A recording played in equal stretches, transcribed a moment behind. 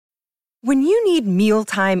When you need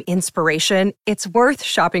mealtime inspiration, it's worth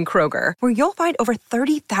shopping Kroger, where you'll find over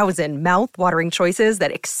 30,000 mouth-watering choices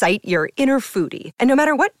that excite your inner foodie. And no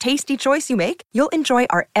matter what tasty choice you make, you'll enjoy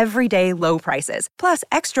our everyday low prices, plus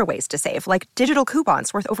extra ways to save, like digital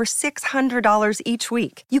coupons worth over $600 each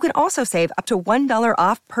week. You can also save up to $1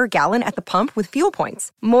 off per gallon at the pump with fuel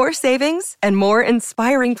points. More savings and more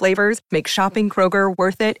inspiring flavors make shopping Kroger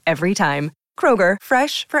worth it every time. Kroger,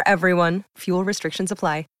 fresh for everyone. Fuel restrictions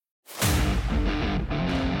apply.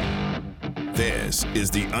 This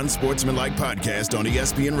is the Unsportsmanlike Podcast on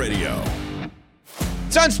ESPN Radio.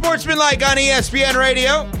 It's Unsportsmanlike on ESPN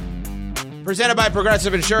Radio. Presented by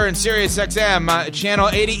Progressive Insurance, Sirius XM, Channel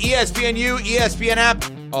 80, ESPNU, ESPN app,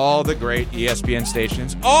 all the great ESPN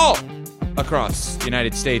stations, all across the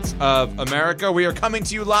United States of America. We are coming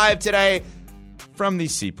to you live today from the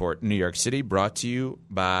Seaport, New York City, brought to you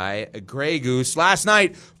by Grey Goose. Last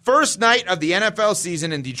night, first night of the NFL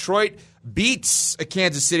season, in Detroit beats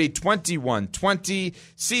Kansas City 21-20.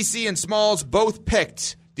 CC and Smalls both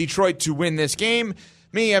picked Detroit to win this game.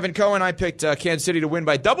 Me, Evan Cohen, I picked Kansas City to win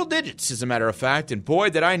by double digits, as a matter of fact, and boy,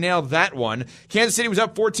 did I nail that one. Kansas City was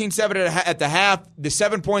up 14-7 at the half. The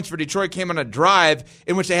 7 points for Detroit came on a drive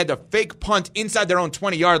in which they had to fake punt inside their own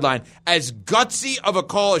 20-yard line. As gutsy of a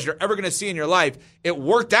call as you're ever going to see in your life, it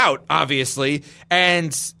worked out, obviously,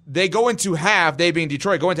 and they go into half, they being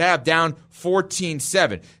Detroit, go into half down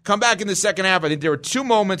 14-7. Come back in the second half. I think there were two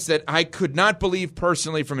moments that I could not believe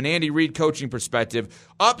personally from an Andy Reid coaching perspective.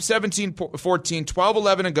 Up 17-14,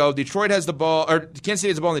 12-11 to go. Detroit has the ball, or Kansas City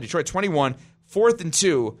has the ball in the Detroit 21. 4th and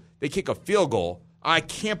 2, they kick a field goal. I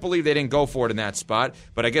can't believe they didn't go for it in that spot.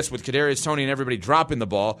 But I guess with Kadarius Toney and everybody dropping the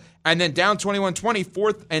ball. And then down 21-20,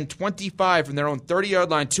 4th and 25 from their own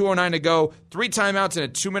 30-yard line, 2:09 to go, 3 timeouts and a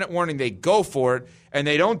 2-minute warning. They go for it. And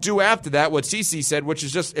they don't do after that what CC said, which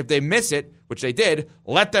is just if they miss it, which they did,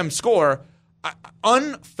 let them score.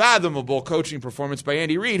 Unfathomable coaching performance by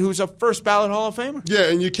Andy Reid, who's a first-ballot Hall of Famer. Yeah,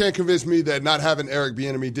 and you can't convince me that not having Eric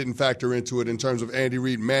Bieniemy didn't factor into it in terms of Andy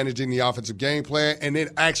Reid managing the offensive game plan and then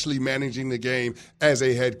actually managing the game as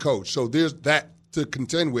a head coach. So there's that to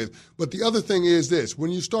contend with. But the other thing is this.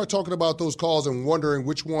 When you start talking about those calls and wondering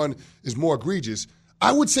which one is more egregious,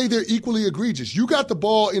 I would say they're equally egregious. You got the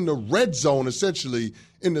ball in the red zone, essentially,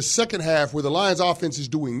 in the second half where the Lions offense is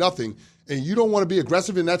doing nothing, and you don't want to be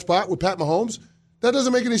aggressive in that spot with Pat Mahomes. That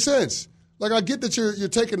doesn't make any sense. Like, I get that you're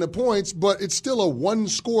taking the points, but it's still a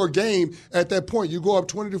one-score game at that point. You go up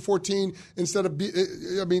 20-14 instead of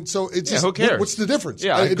so it's just, who cares? What's the difference?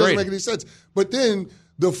 Yeah, it doesn't make any sense. But then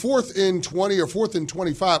the 4th and 20 or 4th and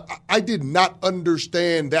 25, I did not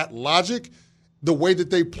understand that logic, the way that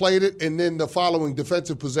they played it, and then the following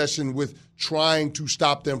defensive possession with trying to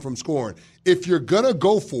stop them from scoring. If you're going to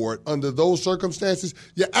go for it under those circumstances,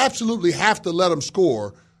 you absolutely have to let them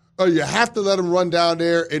score, or you have to let them run down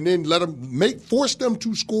there and then force them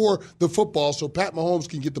to score the football so Pat Mahomes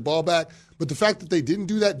can get the ball back. But the fact that they didn't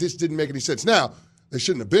do that, this didn't make any sense. Now, they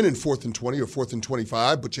shouldn't have been in 4th and 20 or 4th and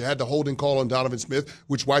 25, but you had the holding call on Donovan Smith,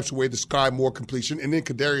 which wipes away the Sky Moore completion. And then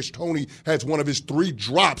Kadarius Toney has one of his 3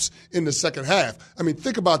 drops in the second half. I mean,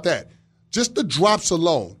 think about that. Just the drops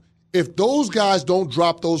alone. If those guys don't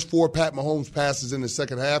drop those 4 Pat Mahomes passes in the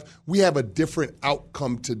second half, we have a different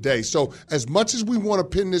outcome today. So as much as we want to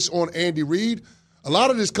pin this on Andy Reid, a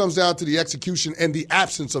lot of this comes down to the execution and the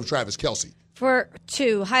absence of Travis Kelce.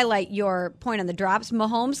 To highlight your point on the drops,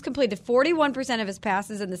 Mahomes completed 41% of his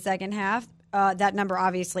passes in the second half. That number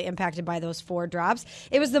obviously impacted by those 4 drops.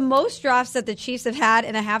 It was the most drops that the Chiefs have had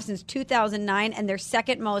in a half since 2009, and their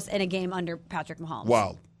second most in a game under Patrick Mahomes.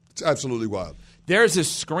 Wild. It's absolutely wild. There's a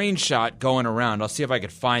screenshot going around. I'll see if I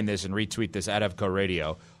could find this and retweet this at Evco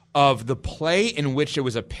Radio of the play in which it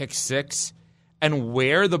was a pick 6 and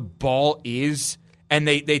where the ball is. And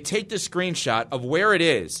they take the screenshot of where it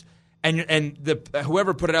is. And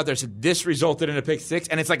whoever put it out there said this resulted in a pick 6,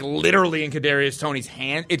 and it's like literally in Kadarius Toney's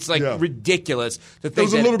hand. It's like ridiculous. It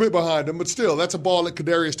was a little bit behind him, but still, that's a ball that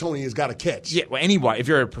Kadarius Toney has got to catch. Yeah, well, anyway, if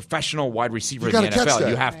you're a professional wide receiver in the NFL,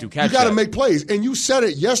 you have to catch that. You got to make plays. And you said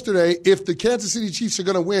it yesterday, if the Kansas City Chiefs are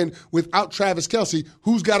going to win without Travis Kelce,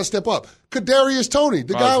 who's got to step up? Kadarius Toney.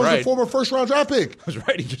 The guy was a former first-round draft pick. I was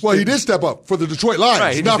right. He did step up for the Detroit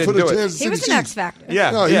Lions, not for the Kansas City Chiefs. He was an X factor.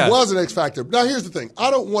 Yeah, he was an X factor. Now, here's the thing. I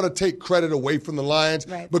don't want to take credit away from the Lions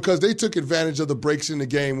because they took advantage of the breaks in the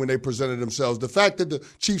game when they presented themselves. The fact that the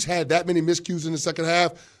Chiefs had that many miscues in the second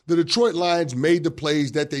half, the Detroit Lions made the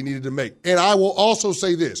plays that they needed to make. And I will also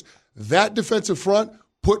say this. That defensive front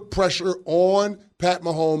put pressure on Pat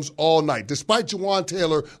Mahomes all night, despite Jawan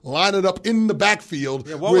Taylor lining up in the backfield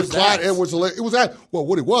with Clyde Edwards-Helaire.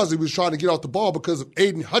 What it was, he was trying to get off the ball because of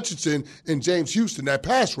Aiden Hutchinson and James Houston, that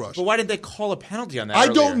pass rush. But why didn't they call a penalty on that I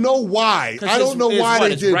don't know why. I don't know why they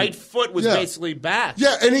did. His right foot was basically back.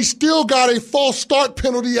 Yeah, and he still got a false start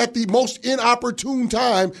penalty at the most inopportune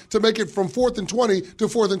time to make it from 4th and 20 to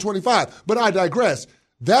 4th and 25. But I digress.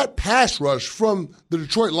 That pass rush from the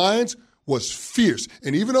Detroit Lions was fierce.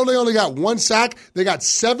 And even though they only got 1 sack, they got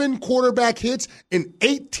 7 quarterback hits and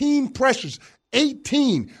 18 pressures.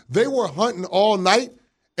 18. They were hunting all night,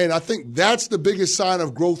 and I think that's the biggest sign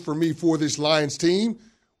of growth for me for this Lions team,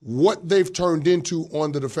 what they've turned into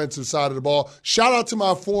on the defensive side of the ball. Shout out to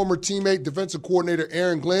my former teammate, defensive coordinator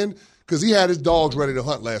Aaron Glenn, because he had his dogs ready to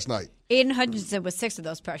hunt last night. Aiden Hutchinson was 6 of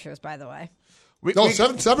those pressures, by the way.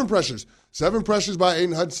 Seven pressures. 7 pressures by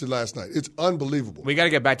Aiden Hutchinson last night. It's unbelievable. We got to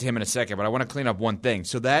get back to him in a second, but I want to clean up one thing.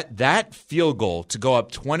 So that field goal to go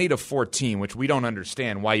up 20-14, which we don't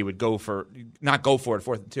understand why you would not go for it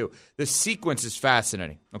 4th and 2. The sequence is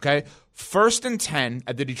fascinating, okay? 1st and 10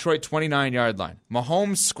 at the Detroit 29-yard line.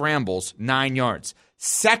 Mahomes scrambles 9 yards.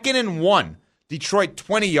 2nd and 1, Detroit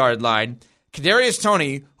 20-yard line. Kadarius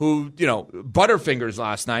Toney, who, butterfingers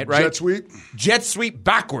last night, right? Jet sweep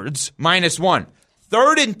backwards, -1.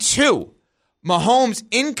 3rd and 2, Mahomes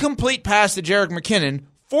incomplete pass to Jerick McKinnon.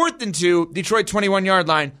 4th and 2, Detroit 21-yard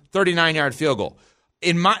line, 39-yard field goal.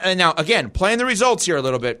 Now, again, playing the results here a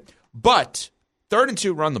little bit, but 3rd and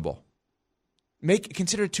 2, run the ball.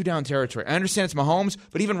 Consider it 2-down territory. I understand it's Mahomes,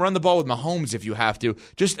 but even run the ball with Mahomes if you have to.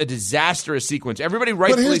 Just a disastrous sequence. Everybody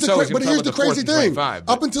rightfully so is going to come with the 4th and 25.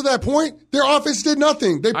 Up until that point, their offense did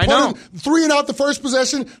nothing. They punted 3 and out the first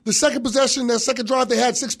possession. The second possession, that second drive, they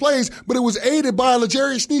had 6 plays, but it was aided by a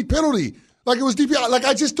L'Jarius Sneed penalty. Like it was DPI. Like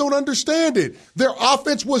I just don't understand it. Their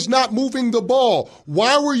offense was not moving the ball.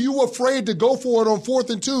 Why were you afraid to go for it on 4th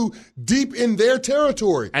and 2 deep in their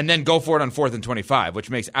territory? And then go for it on 4th and 25, which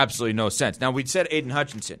makes absolutely no sense. Now, we said Aiden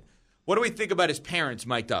Hutchinson. What do we think about his parents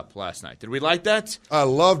mic'd up last night? Did we like that? I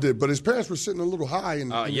loved it, but his parents were sitting a little high in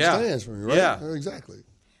the stands for me, right? Yeah. Exactly.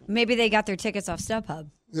 Maybe they got their tickets off StubHub.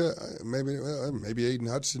 Yeah, maybe Aiden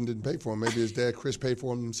Hutchinson didn't pay for him. Maybe his dad, Chris, paid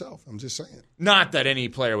for him himself. I'm just saying. Not that any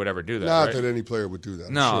player would ever do that, Not that any player would do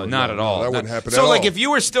that. No, not at all. That wouldn't happen at all. So, like, if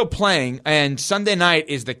you were still playing, and Sunday night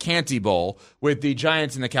is the Canty Bowl with the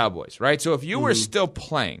Giants and the Cowboys, right? So if you were still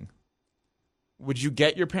playing, would you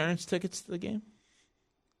get your parents' tickets to the game?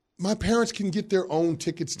 My parents can get their own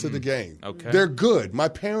tickets to the game. Okay. They're good. My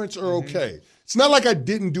parents are okay. It's not like I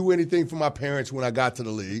didn't do anything for my parents when I got to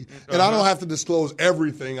the league, and I don't have to disclose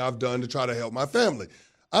everything I've done to try to help my family.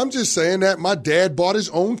 I'm just saying that my dad bought his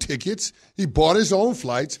own tickets, he bought his own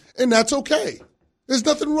flights, and that's okay. There's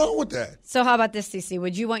nothing wrong with that. So how about this, CC?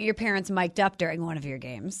 Would you want your parents mic'd up during one of your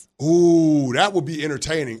games? Ooh, that would be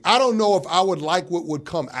entertaining. I don't know if I would like what would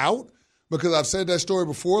come out, because I've said that story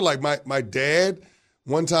before. Like my dad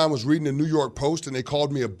one time was reading the New York Post, and they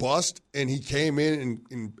called me a bust, and he came in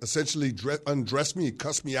and essentially undressed me and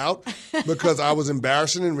cussed me out because I was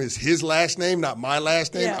embarrassing him. It's his last name, not my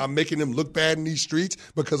last name. Yeah. I'm making him look bad in these streets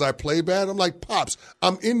because I play bad. I'm like, Pops,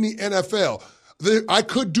 I'm in the NFL. I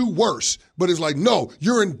could do worse, but it's like, no,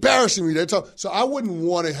 you're embarrassing me. So I wouldn't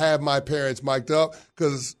want to have my parents mic'd up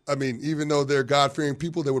because, I mean, even though they're God-fearing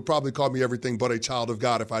people, they would probably call me everything but a child of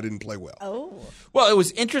God if I didn't play well. Oh. Well, it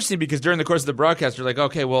was interesting because during the course of the broadcast, they're like,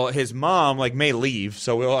 okay, well, his mom may leave,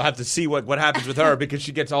 so we'll have to see what happens with her because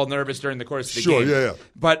she gets all nervous during the course of the game. Sure, yeah.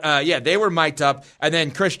 But, they were mic'd up. And then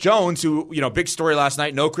Chris Jones, who, big story last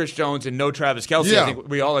night, no Chris Jones and no Travis Kelce. Yeah. I think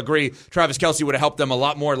we all agree Travis Kelce would have helped them a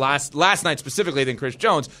lot more last night specifically than Chris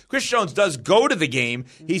Jones. Chris Jones does go to the game.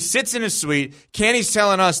 He sits in his suite. Canny's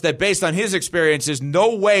telling us that based on his experiences,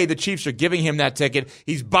 no way the Chiefs are giving him that ticket.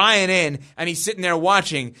 He's buying in, and he's sitting there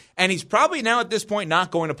watching. And he's probably now at this point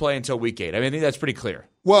not going to play until Week 8. I mean, I think that's pretty clear.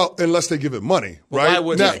 Well, unless they give it money, Well, right? why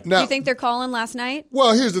wouldn't Do you think they're calling last night?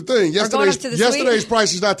 Well, here's the thing. Yesterday's suite?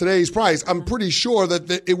 price is not today's price. I'm pretty sure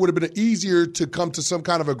that it would have been easier to come to some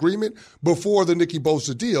kind of agreement before the Nicky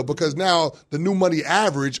Bosa deal because now the new money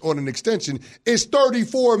average on an extension is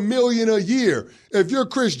 $34 million a year. If you're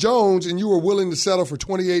Chris Jones and you were willing to settle for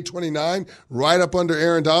 $28, $29, right up under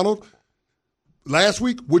Aaron Donald last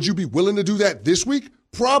week, would you be willing to do that this week?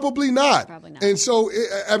 Probably not. And so,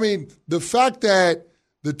 the fact that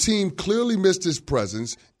the team clearly missed his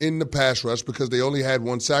presence in the pass rush because they only had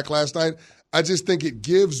 1 sack last night. I just think it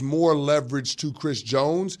gives more leverage to Chris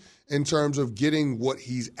Jones in terms of getting what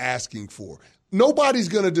he's asking for. nobody's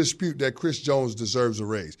going to dispute that Chris Jones deserves a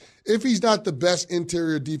raise. If he's not the best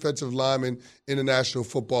interior defensive lineman in the National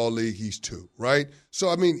Football League, he's 2, right? So,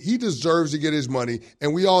 I mean, he deserves to get his money,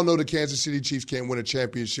 and we all know the Kansas City Chiefs can't win a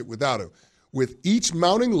championship without him. With each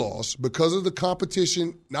mounting loss, because of the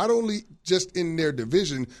competition, not only just in their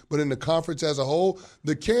division, but in the conference as a whole,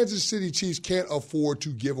 the Kansas City Chiefs can't afford to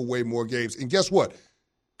give away more games. And guess what?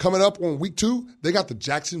 Coming up on week 2, they got the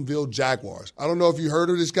Jacksonville Jaguars. I don't know if you heard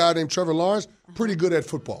of this guy named Trevor Lawrence. Pretty good at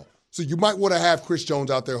football. So you might want to have Chris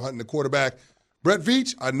Jones out there hunting the quarterback. Brett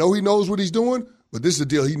Veach, I know he knows what he's doing, but this is a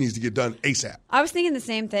deal he needs to get done ASAP. I was thinking the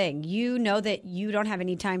same thing. You know that you don't have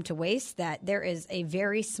any time to waste, that there is a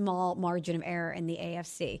very small margin of error in the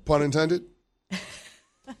AFC. Pun intended?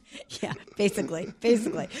 Yeah, basically.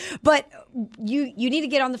 But you need to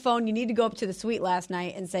get on the phone. You need to go up to the suite last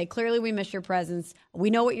night and say, clearly we miss your presence. We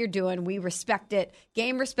know what you're doing. We respect it.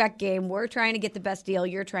 Game, respect game. We're trying to get the best deal.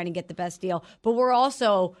 You're trying to get the best deal. But we're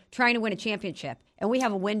also trying to win a championship. And we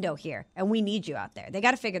have a window here, and we need you out there. They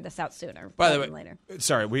got to figure this out sooner. By the way, later.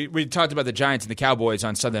 Sorry, we talked about the Giants and the Cowboys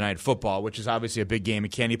on Sunday Night Football, which is obviously a big game.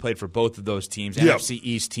 And Kenny played for both of those teams, yep. NFC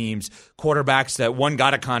East teams, quarterbacks that one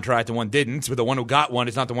got a contract and one didn't. But the one who got one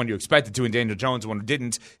is not the one you expected to, and Daniel Jones, the one who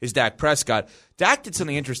didn't, is Dak Prescott. Dak did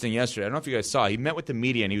something interesting yesterday. I don't know if you guys saw. He met with the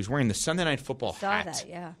media, and he was wearing the Sunday Night Football hat. Saw that,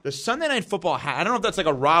 yeah. The Sunday Night Football hat. I don't know if that's like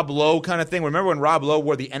a Rob Lowe kind of thing. Remember when Rob Lowe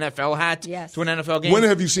wore the NFL hat to an NFL game? When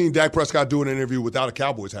have you seen Dak Prescott do an interview without a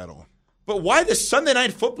Cowboys hat on? But why the Sunday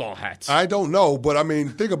Night Football hats? I don't know, but I mean,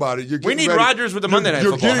 think about it. We need Rodgers with the Monday Night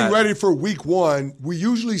Football hat. You're getting ready for week 1. We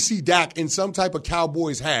usually see Dak in some type of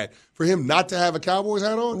Cowboys hat. For him not to have a Cowboys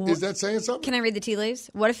hat on, is that saying something? Can I read the tea leaves?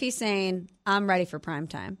 What if he's saying, I'm ready for prime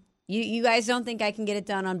time? You guys don't think I can get it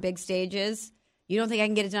done on big stages? You don't think I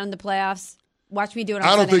can get it done in the playoffs? Watch me do it on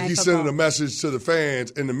I don't Sunday think Night he's Football. sending a message to the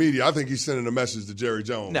fans and the media. I think he's sending a message to Jerry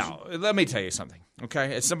Jones. No, let me tell you something,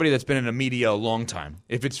 okay? As somebody that's been in the media a long time,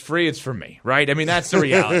 if it's free, it's for me, right? I mean, that's the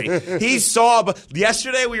reality.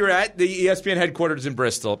 Yesterday we were at the ESPN headquarters in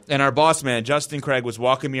Bristol, and our boss man, Justin Craig, was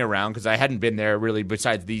walking me around because I hadn't been there really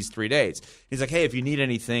besides these 3 days. He's like, hey, if you need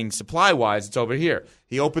anything supply-wise, it's over here.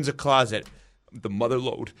 He opens a closet. The mother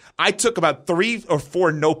load. I took about 3 or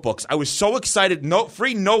 4 notebooks. I was so excited.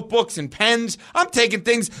 Free notebooks and pens. I'm taking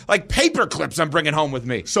things like paper clips I'm bringing home with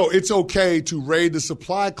me. So it's okay to raid the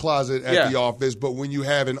supply closet at the office, but when you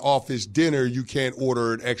have an office dinner, you can't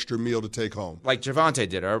order an extra meal to take home. Like Javante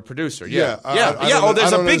did, our producer. Yeah.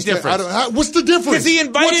 There's a big difference. What's the difference? Because he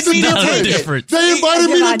invited me to dinner. They invited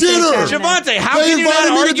me to dinner. Javante, how can you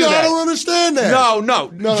not argue that? I don't understand that. No.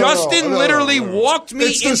 Justin literally walked me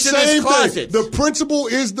into this closet. The principle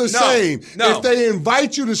is the same. No. If they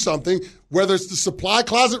invite you to something, whether it's the supply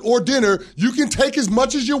closet or dinner, you can take as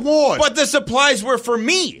much as you want. But the supplies were for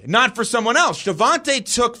me, not for someone else. Javante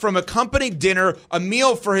took from a company dinner a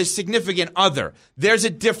meal for his significant other. There's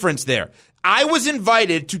a difference there. I was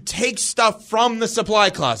invited to take stuff from the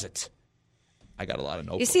supply closet. I got a lot of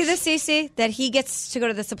notebooks. You see this, Cece? That he gets to go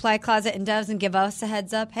to the supply closet and doesn't give us a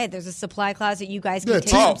heads up. Hey, there's a supply closet. You guys can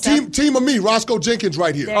take some team of me, Roscoe Jenkins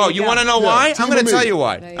right here. You want to know why? I'm going to tell you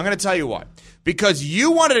why. I'm going to tell you why. Because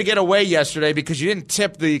you wanted to get away yesterday because you didn't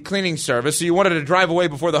tip the cleaning service, so you wanted to drive away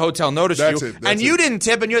before the hotel noticed you. You didn't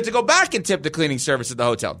tip, and you had to go back and tip the cleaning service at the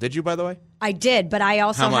hotel. Did you, by the way? I did, but I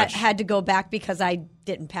also had to go back because I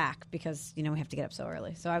didn't pack because, we have to get up so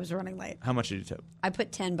early. So I was running late. How much did you tip? I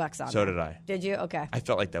put $10 on So did I. Did you? Okay. I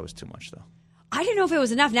felt like that was too much, though. I didn't know if it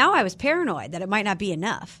was enough. Now I was paranoid that it might not be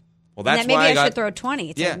enough. Well, that's maybe why I should throw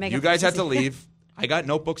 20. You guys had to leave. I got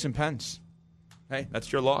notebooks and pens. Hey,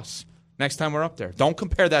 that's your loss. Next time we're up there. Don't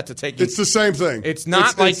compare that to taking... It's the same thing. It's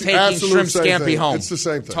not like taking shrimp scampi home. It's the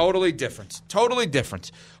same thing. Totally different. Totally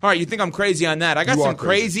different. All right, you think I'm crazy on that? I got some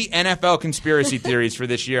crazy NFL conspiracy theories for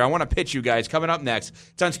this year. I want to pitch you guys. Coming up next,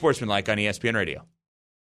 it's Unsportsmanlike on ESPN Radio.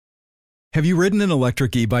 Have you ridden an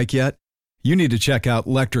electric e-bike yet? You need to check out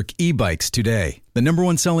Electric E-Bikes today, the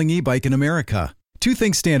 #1 selling e-bike in America. 2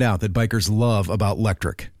 things stand out that bikers love about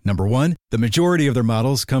Electric. Number 1, the majority of their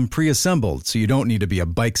models come pre-assembled, so you don't need to be a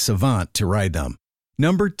bike savant to ride them.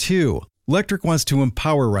 Number 2, Electric wants to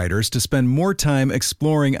empower riders to spend more time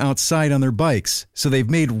exploring outside on their bikes, so they've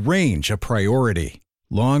made range a priority.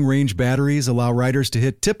 Long-range batteries allow riders to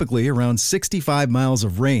hit typically around 65 miles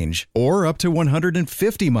of range, or up to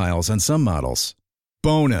 150 miles on some models.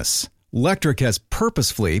 Bonus, Electric has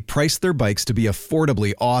purposefully priced their bikes to be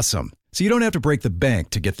affordably awesome, so you don't have to break the bank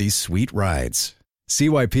to get these sweet rides. See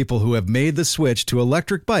why people who have made the switch to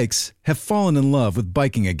electric bikes have fallen in love with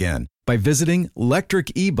biking again by visiting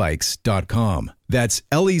electricebikes.com. That's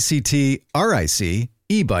LECTRIC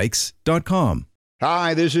ebikes.com.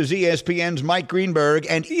 Hi, this is ESPN's Mike Greenberg,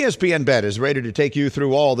 and ESPN Bet is ready to take you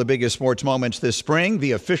through all the biggest sports moments this spring.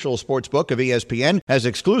 The official sports book of ESPN has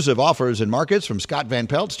exclusive offers and markets from Scott Van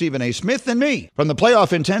Pelt, Stephen A. Smith, and me. From the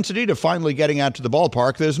playoff intensity to finally getting out to the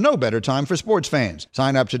ballpark, there's no better time for sports fans.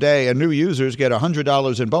 Sign up today, and new users get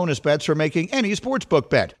 $100 in bonus bets for making any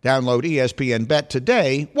sportsbook bet. Download ESPN Bet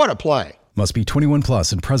today. What a play. Must be 21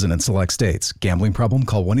 plus and present in select states. Gambling problem?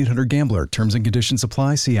 Call 1-800-GAMBLER. Terms and conditions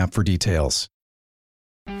apply. See app for details.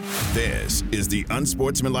 This is the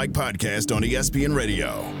Unsportsmanlike Podcast on ESPN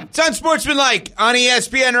Radio. It's Unsportsmanlike on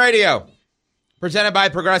ESPN Radio. Presented by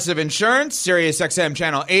Progressive Insurance, Sirius XM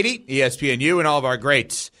Channel 80, ESPNU, and all of our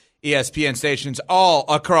great ESPN stations all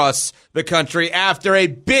across the country after a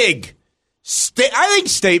big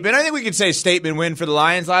statement. I think we could say statement win for the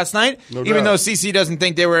Lions last night. No Even though CC doesn't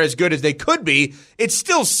think they were as good as they could be, it's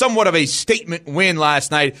still somewhat of a statement win last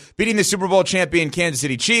night, beating the Super Bowl champion Kansas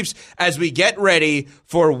City Chiefs as we get ready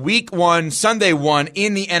for Week 1, Sunday 1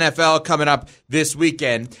 in the NFL coming up this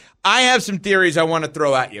weekend. I have some theories I want to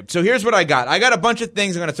throw at you. So here's what I got. I got a bunch of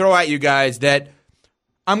things I'm going to throw at you guys that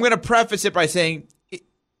I'm going to preface it by saying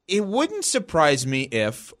it wouldn't surprise me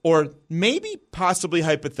if, or maybe possibly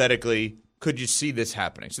hypothetically, could you see this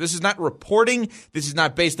happening? So this is not reporting. This is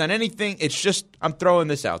not based on anything. It's just I'm throwing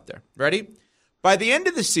this out there. Ready? By the end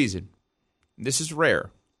of the season, this is rare,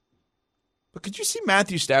 but could you see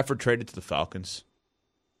Matthew Stafford traded to the Falcons?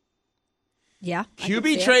 Yeah.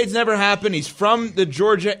 QB trades never happen. He's from the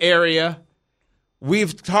Georgia area.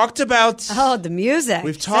 We've talked about the music.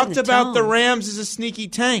 We've talked about the Rams as a sneaky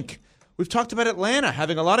tank. We've talked about Atlanta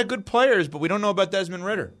having a lot of good players, but we don't know about Desmond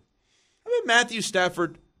Ridder. How about Matthew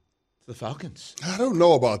Stafford? The Falcons. I don't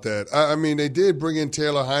know about that. I mean, they did bring in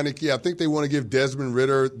Taylor Heineke. I think they want to give Desmond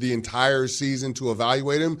Ridder the entire season to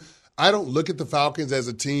evaluate him. I don't look at the Falcons as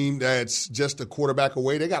a team that's just a quarterback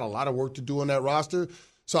away. They got a lot of work to do on that roster.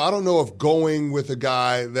 So I don't know if going with a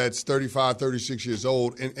guy that's 35, 36 years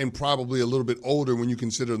old and probably a little bit older when you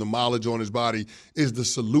consider the mileage on his body is the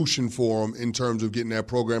solution for him in terms of getting that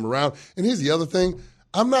program around. And here's the other thing.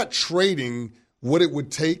 I'm not trading what it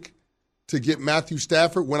would take to get Matthew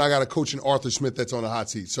Stafford when I got a coach in Arthur Smith that's on a hot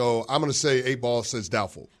seat. So I'm going to say 8 ball says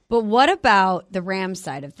doubtful. But what about the Rams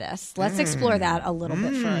side of this? Let's explore that a little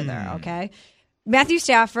bit further, okay? Matthew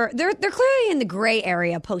Stafford, they're clearly in the gray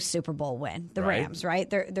area post-Super Bowl win, the Rams, right?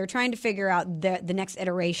 They're trying to figure out the next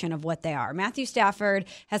iteration of what they are. Matthew Stafford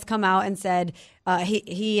has come out and said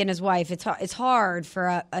he and his wife, it's hard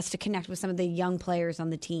for us to connect with some of the young players on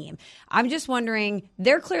the team. I'm just wondering,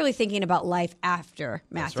 they're clearly thinking about life after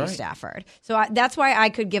Matthew Stafford. So that's why I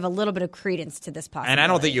could give a little bit of credence to this possibility. And I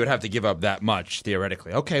don't think you would have to give up that much,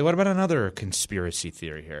 theoretically. Okay, what about another conspiracy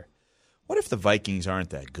theory here? What if the Vikings aren't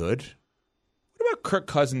that good? What about Kirk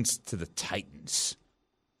Cousins to the Titans?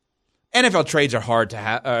 NFL trades are hard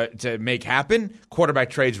to make happen. Quarterback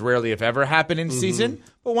trades rarely, if ever, happen in season.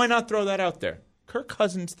 But why not throw that out there? Kirk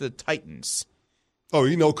Cousins to the Titans. Oh,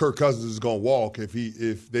 you know Kirk Cousins is going to walk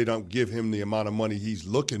if they don't give him the amount of money he's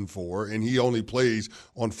looking for, and he only plays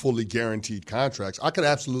on fully guaranteed contracts. I could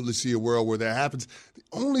absolutely see a world where that happens. The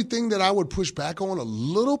only thing that I would push back on a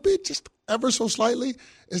little bit, just ever so slightly,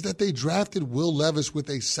 is that they drafted Will Levis with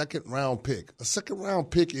a second-round pick. A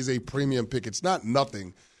second-round pick is a premium pick. It's not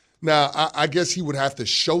nothing. Now, I guess he would have to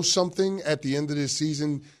show something at the end of this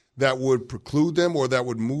season that would preclude them or that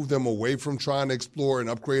would move them away from trying to explore and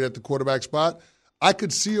upgrade at the quarterback spot. I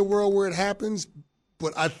could see a world where it happens,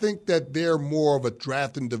 but I think that they're more of a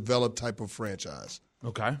draft and develop type of franchise.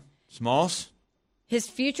 Okay. Smalls? His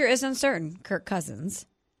future is uncertain, Kirk Cousins.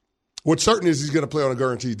 What's certain is he's going to play on a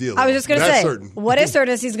guaranteed deal. I was just going to say, certain. What is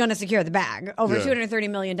certain is he's going to secure the bag. Over $230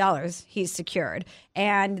 million he's secured.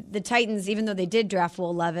 And the Titans, even though they did draft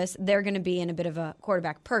Will Levis, they're going to be in a bit of a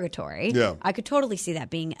quarterback purgatory. Yeah. I could totally see that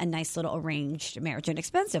being a nice little arranged marriage, an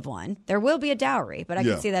expensive one. There will be a dowry, but I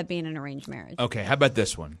can see that being an arranged marriage. Okay, how about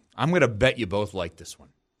this one? I'm going to bet you both like this one,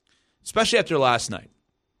 especially after last night.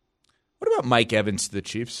 What about Mike Evans to the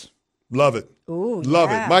Chiefs? Love it. Ooh,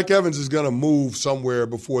 Love it. Mike Evans is going to move somewhere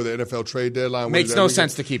before the NFL trade deadline. Makes no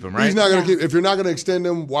sense to keep him, right? He's not going to keep. If you're not going to extend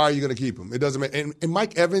him, why are you going to keep him? It doesn't make. And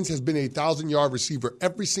Mike Evans has been a 1,000-yard receiver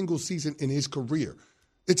every single season in his career.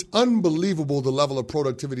 It's unbelievable the level of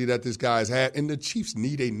productivity that this guy's had. And the Chiefs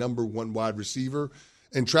need a number one wide receiver.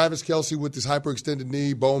 And Travis Kelce with this hyperextended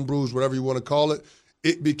knee, bone bruise, whatever you want to call it,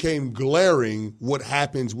 it became glaring what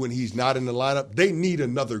happens when he's not in the lineup. They need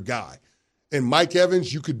another guy. And Mike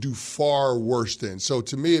Evans, you could do far worse than. So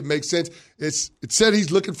to me, it makes sense. It said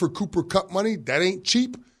he's looking for Cooper Kupp money. That ain't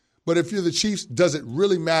cheap. But if you're the Chiefs, does it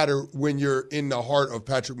really matter when you're in the heart of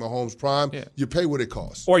Patrick Mahomes' prime? Yeah. You pay what it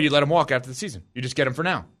costs. Or you let him walk after the season. You just get him for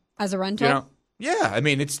now. As a rental? Yeah, I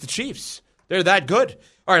mean, it's the Chiefs. They're that good.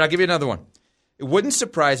 All right, I'll give you another one. It wouldn't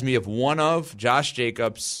surprise me if one of Josh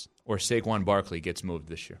Jacobs or Saquon Barkley gets moved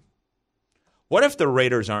this year. What if the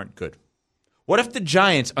Raiders aren't good? What if the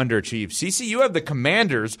Giants underachieve? CeCe, you have the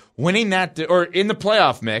Commanders winning that or in the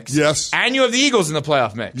playoff mix. Yes. And you have the Eagles in the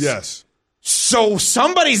playoff mix. Yes. So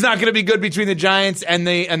somebody's not going to be good between the Giants and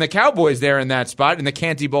the Cowboys there in that spot in the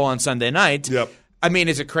Canty Bowl on Sunday night. Yep. I mean,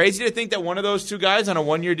 is it crazy to think that one of those two guys on a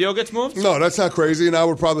one-year deal gets moved? No, that's not crazy, and I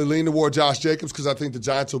would probably lean toward Josh Jacobs because I think the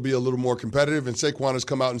Giants will be a little more competitive, and Saquon has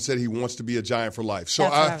come out and said he wants to be a Giant for life. So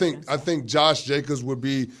I think Josh Jacobs would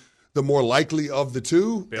be the more likely of the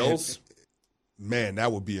two. Bills? And, man,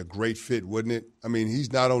 that would be a great fit, wouldn't it? I mean,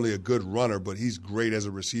 he's not only a good runner, but he's great as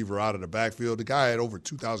a receiver out of the backfield. The guy had over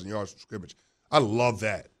 2,000 yards from scrimmage. I love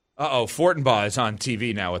that. Fortenbaugh is on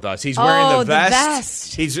TV now with us. He's wearing the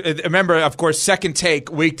vest. He's remember, of course, Second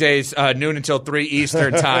Take weekdays noon until 3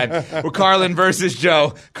 Eastern time. We're Carlin versus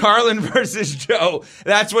Joe. Carlin versus Joe.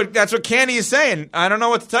 That's what Candy is saying. I don't know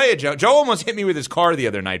what to tell you, Joe. Joe almost hit me with his car the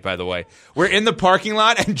other night, by the way. We're in the parking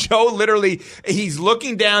lot, and Joe literally, he's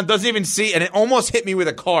looking down, doesn't even see, and it almost hit me with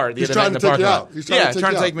a car the other night in the parking lot. He's trying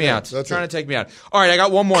to take me out. Trying to take me out. All right, I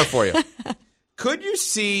got one more for you. Could you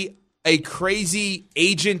see a crazy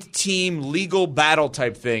agent team legal battle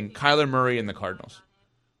type thing, Kyler Murray and the Cardinals?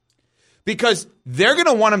 Because they're going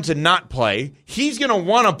to want him to not play. He's going to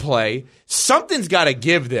want to play. Something's got to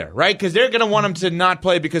give there, right? Because they're going to want him to not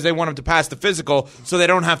play because they want him to pass the physical so they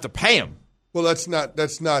don't have to pay him. Well, that's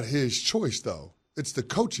not his choice, though. It's the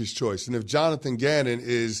coach's choice. And if Jonathan Gannon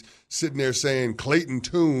is sitting there saying Clayton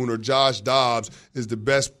Tune or Josh Dobbs is the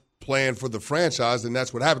best plan for the franchise, and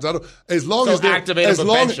that's what happens. As long as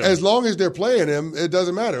they're playing him, it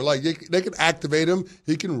doesn't matter. Like they can activate him,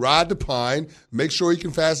 he can ride the pine, make sure he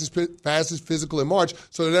can pass his physical in March,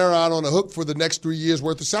 so that they're not on the hook for the next 3 years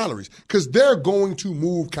worth of salaries. Because they're going to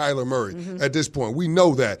move Kyler Murray at this point. We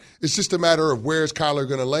know that. It's just a matter of where's Kyler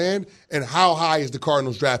going to land and how high is the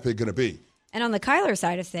Cardinals draft pick going to be. And on the Kyler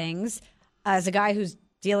side of things, as a guy who's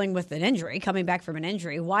dealing with an injury, coming back from an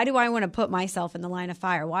injury, why do I want to put myself in the line of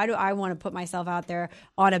fire? Why do I want to put myself out there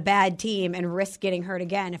on a bad team and risk getting hurt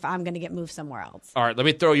again if I'm going to get moved somewhere else? All right, let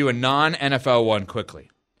me throw you a non-NFL one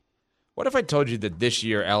quickly. What if I told you that this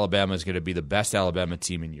year Alabama is going to be the best Alabama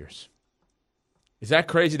team in years? Is that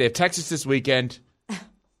crazy? They have Texas this weekend.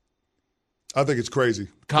 I think it's crazy.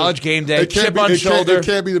 College game day, chip on shoulder. It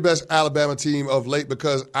can't be the best Alabama team of late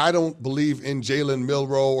because I don't believe in Jalen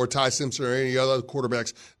Milroe or Ty Simpson or any other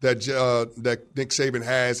quarterbacks that Nick Saban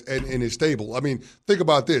has in his stable. I mean, think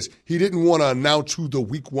about this. He didn't want to announce who the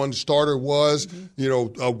week one starter was,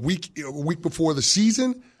 a week before the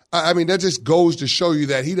season. I mean, that just goes to show you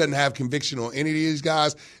that he doesn't have conviction on any of these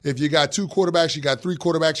guys. If you got 2 quarterbacks, you got 3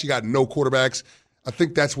 quarterbacks, you got no quarterbacks. I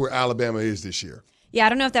think that's where Alabama is this year. Yeah, I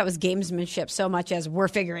don't know if that was gamesmanship so much as we're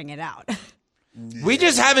figuring it out. Yeah. We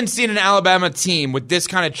just haven't seen an Alabama team with this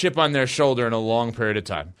kind of chip on their shoulder in a long period of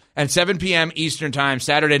time. And 7 p.m. Eastern time,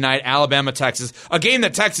 Saturday night, Alabama, Texas. A game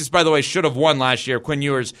that Texas, by the way, should have won last year. Quinn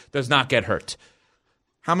Ewers does not get hurt.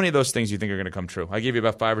 How many of those things do you think are going to come true? I gave you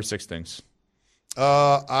about 5 or 6 things.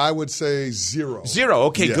 I would say 0. 0.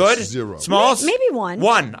 Okay, yes, good. 0. Smalls? Maybe 1.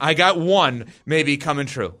 1. I got 1 maybe coming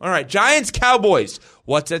true. All right, Giants, Cowboys.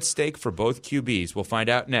 What's at stake for both QBs? We'll find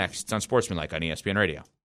out next. It's on Sportsmanlike on ESPN Radio.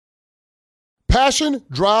 Passion,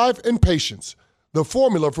 drive, and patience. The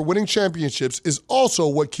formula for winning championships is also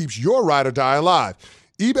what keeps your ride or die alive.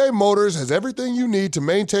 eBay Motors has everything you need to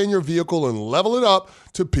maintain your vehicle and level it up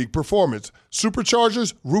to peak performance.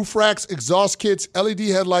 Superchargers, roof racks, exhaust kits, LED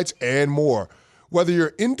headlights, and more. Whether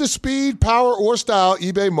you're into speed, power, or style,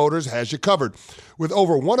 eBay Motors has you covered. With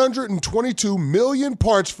over 122 million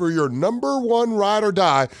parts for your number one ride or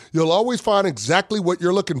die, you'll always find exactly what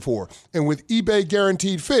you're looking for. And with eBay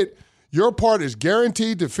Guaranteed Fit, your part is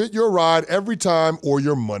guaranteed to fit your ride every time or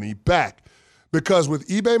your money back. Because with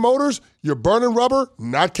eBay Motors, you're burning rubber,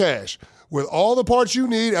 not cash. With all the parts you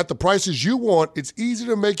need at the prices you want, it's easy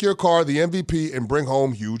to make your car the MVP and bring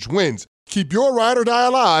home huge wins. Keep your ride or die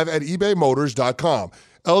alive at ebaymotors.com.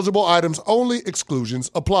 Eligible items only. Exclusions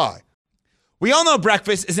apply. We all know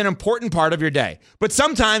breakfast is an important part of your day. But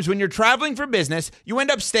sometimes when you're traveling for business, you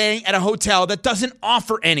end up staying at a hotel that doesn't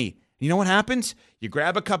offer any. You know what happens? You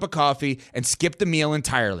grab a cup of coffee and skip the meal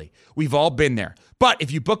entirely. We've all been there. But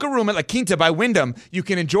if you book a room at La Quinta by Wyndham, you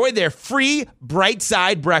can enjoy their free Bright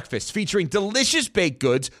Side breakfast featuring delicious baked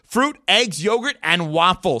goods, fruit, eggs, yogurt, and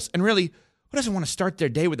waffles. And really, who doesn't want to start their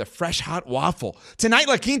day with a fresh, hot waffle? Tonight,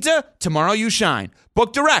 La Quinta, tomorrow you shine.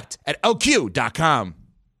 Book direct at lq.com.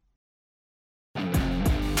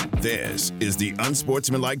 This is the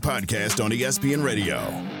Unsportsmanlike Podcast on ESPN Radio.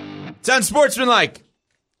 It's Unsportsmanlike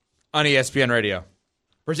on ESPN Radio.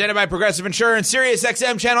 Presented by Progressive Insurance, Sirius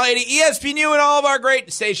XM, Channel 80, ESPNU, and all of our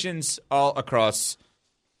great stations all across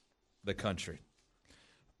the country.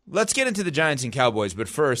 Let's get into the Giants and Cowboys, but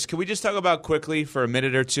first, can we just talk about quickly for a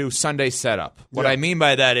minute or two Sunday setup? What I mean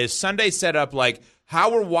by that is Sunday setup, like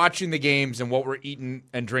how we're watching the games and what we're eating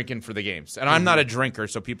and drinking for the games. And I'm not a drinker,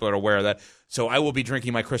 so people are aware of that. So I will be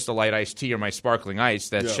drinking my Crystal Light iced tea or my sparkling ice.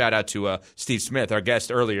 Shout out to Steve Smith, our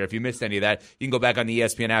guest earlier. If you missed any of that, you can go back on the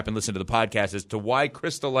ESPN app and listen to the podcast as to why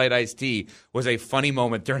Crystal Light iced tea was a funny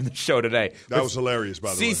moment during the show today. That was hilarious,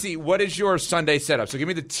 by the way. CeCe, what is your Sunday setup? So give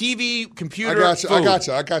me the TV, computer, I got you. food. I'm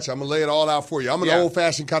going to lay it all out for you. I'm an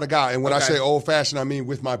old-fashioned kind of guy. And when I say old-fashioned, I mean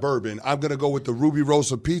with my bourbon. I'm going to go with the Ruby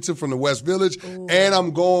Rosa pizza from the West Village. Ooh. And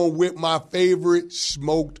I'm going with my favorite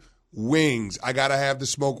smoked wings. I got to have the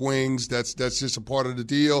smoked wings. That's just a part of the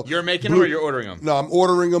deal. You're making them or you're ordering them? No, I'm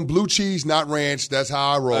ordering them. Blue cheese, not ranch. That's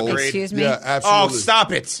how I roll. Agreed. Excuse me? Yeah, absolutely. Oh,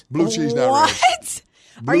 stop it. Blue cheese, not ranch. What?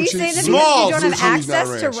 Are you saying that because you don't have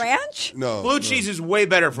access to ranch? No. Blue cheese is way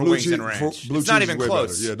better for wings than ranch. Blue it's cheese not even is way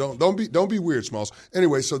close. Better. Yeah, don't be weird, Smalls.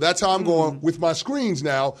 Anyway, so that's how I'm going with my screens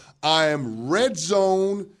now. I am red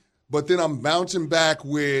zone, but then I'm bouncing back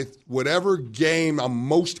with whatever game I'm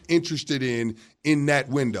most interested in that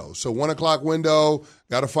window. So 1 o'clock window,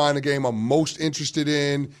 got to find a game I'm most interested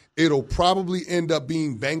in. It'll probably end up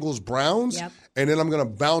being Bengals-Browns. Yep. And then I'm going to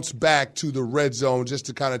bounce back to the red zone just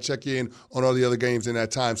to kind of check in on all the other games in that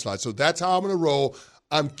time slot. So that's how I'm going to roll.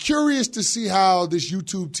 I'm curious to see how this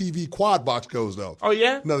YouTube TV quad box goes, though. Oh,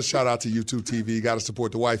 yeah? Another shout out to YouTube TV. Got to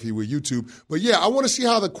support the wifey with YouTube. But, yeah, I want to see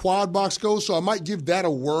how the quad box goes, so I might give that a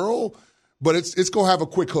whirl. But it's going to have a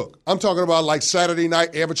quick hook. I'm talking about like Saturday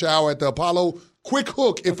night amateur hour at the Apollo. Quick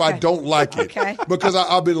hook if I don't like it. Okay. Because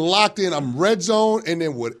I've been locked in. I'm red zone, and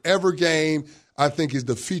then whatever game I think is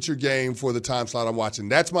the feature game for the time slot I'm watching.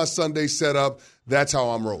 That's my Sunday setup. That's how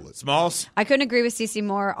I'm rolling. Smalls? I couldn't agree with CeCe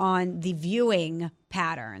more on the viewing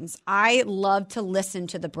patterns. I love to listen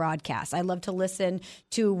to the broadcast. I love to listen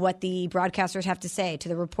to what the broadcasters have to say, to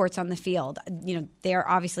the reports on the field. You know, they're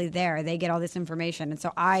obviously there. They get all this information. And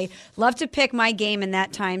so I love to pick my game in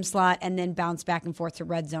that time slot and then bounce back and forth to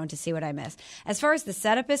red zone to see what I miss. As far as the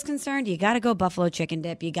setup is concerned, you got to go buffalo chicken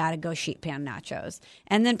dip. You got to go sheet pan nachos.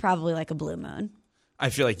 And then probably like a blue moon. I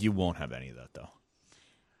feel like you won't have any of that, though.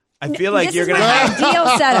 I feel like you're going to have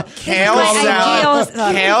ideal setup.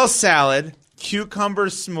 Kale salad, cucumber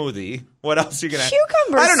smoothie. What else are you going to have?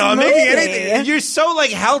 Cucumber I don't know. I'm smoothie. making anything. You're so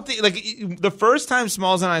like healthy. Like the first time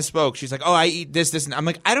Smalls and I spoke, she's like, "Oh, I eat this, and I'm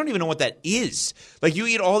like, I don't even know what that is. Like you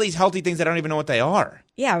eat all these healthy things. I don't even know what they are.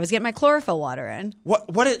 Yeah, I was getting my chlorophyll water in.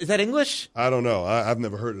 What is that English? I don't know. I've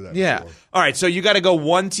never heard of that before. All right, so you got to go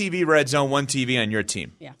one TV red zone, one TV on your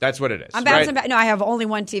team. Yeah. That's what it is. I'm bouncing back. No, I have only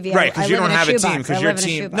one TV. Right, because you don't have a team. Because your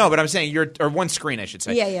team. team. No, but I'm saying or one screen, I should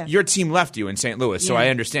say. Yeah. Your team left you in St. Louis, so I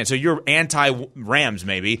understand. So you're anti-Rams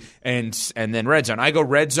maybe, and then red zone. I go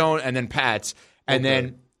red zone and then Pats, and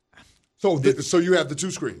then. So you have the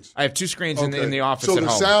two screens. I have two screens in the office. So at the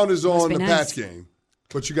home. sound is on the nice. Pats game,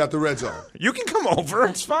 but you got the red zone. You can come over.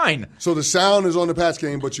 It's fine. So the sound is on the Pats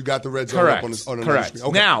game, but you got the red zone up on the Correct. screen.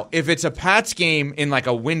 Okay. Now, if it's a Pats game in like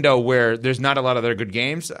a window where there's not a lot of other good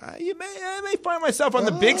games, I may find myself on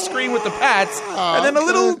the big screen with the Pats and then a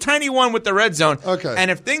little tiny one with the red zone. Okay.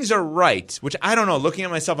 And if things are right, which I don't know, looking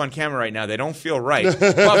at myself on camera right now, they don't feel right.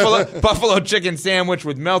 Buffalo chicken sandwich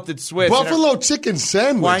with melted Swiss. Buffalo chicken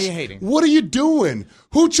sandwich? Why are you hating? What are you doing?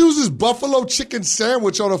 Who chooses buffalo chicken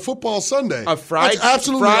sandwich on a football Sunday? A fried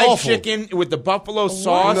awful. chicken with the buffalo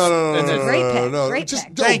sauce. No. Great pick. No.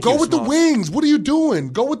 Thank go you, with the Smalls. wings. What are you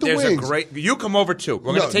doing? Go with the There's wings. You come over too.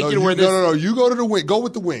 We're going to take you to where this. No. You go to the wing. Go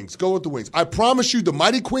with the wings. I promise you, the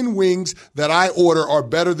Mighty Quinn wings that I order are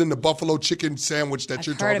better than the buffalo chicken sandwich that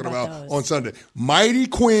you're talking about on Sunday. Mighty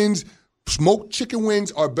Quinn's smoked chicken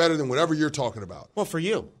wings are better than whatever you're talking about. Well, for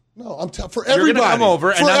you. No, for You're everybody. You're going to come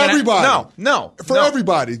over and everybody. No. For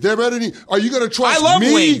everybody. They're better than you. Are you going to trust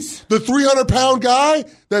me, wings. the 300-pound guy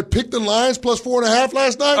that picked the Lions plus 4.5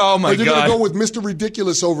 last night? Oh, my God. Or you're going to go with Mr.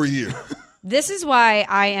 Ridiculous over here? This is why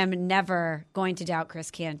I am never going to doubt Chris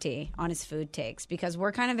Canty on his food takes, because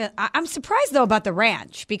we're kind of I'm surprised though about the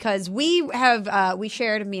ranch, because we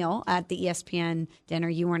shared a meal at the ESPN dinner.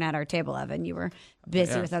 You weren't at our table, Evan. You were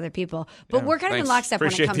busy with other people, but we're kind of in lockstep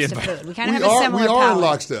when it comes to food. We kind of have a similar palate. We are in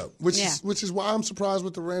lockstep, which is why I'm surprised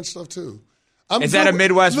with the ranch stuff too. Is that a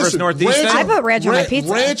Midwest versus Northeast thing? I put ranch on my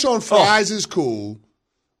pizza. Ranch on fries is cool.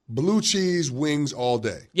 Blue cheese wings all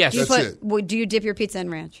day. Yes. That's it. Do you dip your pizza in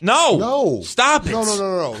ranch? No. No. Stop it.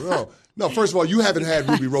 No. No, first of all, you haven't had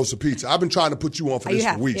Ruby Rosa Pizza. I've been trying to put you on for this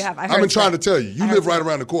for weeks. You have. I've been trying to tell you. You live right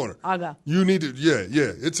around the corner. I'll go. You need to, yeah.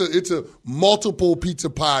 It's a multiple pizza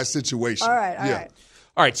pie situation. All right.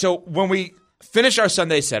 All right, so when we finish our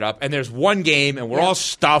Sunday setup and there's one game and we're all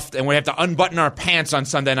stuffed and we have to unbutton our pants on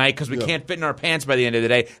Sunday night because we can't fit in our pants by the end of the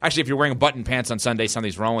day. Actually, if you're wearing button pants on Sunday,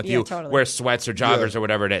 something's wrong with you. Totally. Wear sweats or joggers or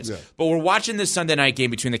whatever it is. Yeah. But we're watching this Sunday night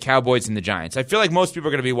game between the Cowboys and the Giants. I feel like most people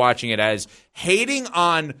are going to be watching it as hating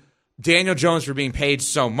on Daniel Jones for being paid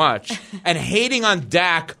so much and hating on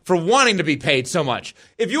Dak for wanting to be paid so much.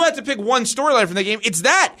 If you had to pick one storyline from the game, it's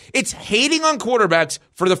that. It's hating on quarterbacks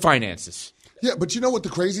for the finances. Yeah, but you know what the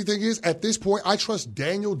crazy thing is? At this point, I trust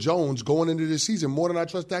Daniel Jones going into this season more than I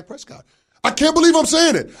trust Dak Prescott. I can't believe I'm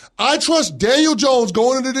saying it. I trust Daniel Jones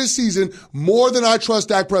going into this season more than I trust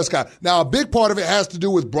Dak Prescott. Now, a big part of it has to do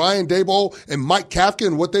with Brian Daboll and Mike Kafka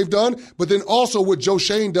and what they've done, but then also what Joe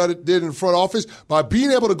Shane did in the front office by being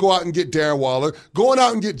able to go out and get Darren Waller, going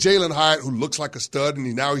out and get Jalen Hyatt, who looks like a stud,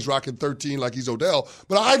 and now he's rocking 13 like he's Odell.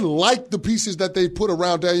 But I like the pieces that they put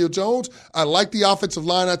around Daniel Jones. I like the offensive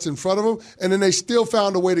line that's in front of him, and then they still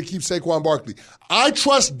found a way to keep Saquon Barkley. I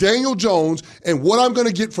trust Daniel Jones and what I'm going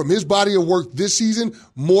to get from his body of work this season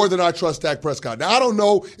more than I trust Dak Prescott. Now, I don't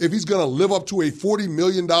know if he's going to live up to a $40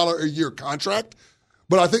 million a year contract,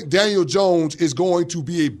 but I think Daniel Jones is going to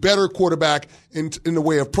be a better quarterback in the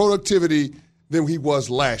way of productivity than he was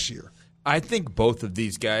last year. I think both of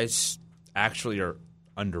these guys actually are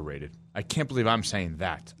underrated. I can't believe I'm saying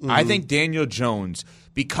that. Mm-hmm. I think Daniel Jones,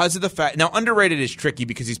 because of the fact – now, underrated is tricky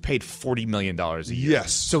because he's paid $40 million a year.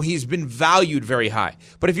 Yes. So he's been valued very high.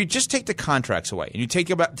 But if you just take the contracts away and you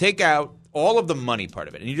take out all of the money part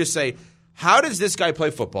of it and you just say, how does this guy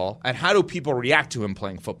play football and how do people react to him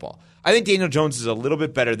playing football? I think Daniel Jones is a little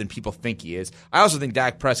bit better than people think he is. I also think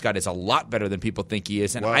Dak Prescott is a lot better than people think he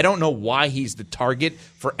is, and I don't know why he's the target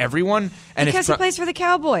for everyone. And because he plays for the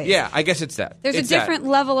Cowboys. Yeah, I guess it's that. There's a different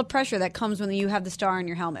level of pressure that comes when you have the star on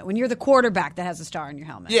your helmet, when you're the quarterback that has a star on your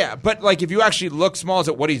helmet. Yeah, but like if you actually look smalls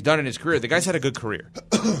at what he's done in his career, the guy's had a good career.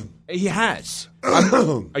 He has.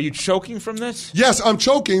 Are you choking from this? Yes, I'm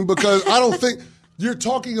choking because I don't think you're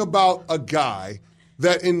talking about a guy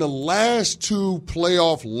that in the last two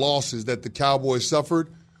playoff losses that the Cowboys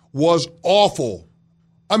suffered was awful.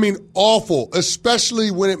 I mean, awful, especially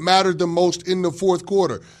when it mattered the most in the fourth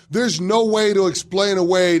quarter. There's no way to explain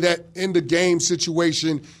away that end-of-game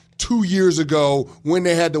situation 2 years ago when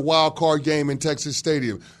they had the wild card game in Texas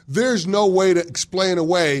Stadium. There's no way to explain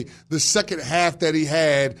away the second half that he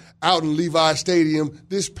had out in Levi Stadium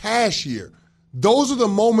this past year. Those are the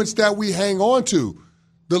moments that we hang on to.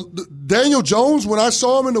 The Daniel Jones, when I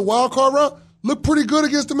saw him in the wild card round, looked pretty good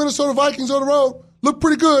against the Minnesota Vikings on the road. Looked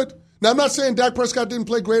pretty good. Now, I'm not saying Dak Prescott didn't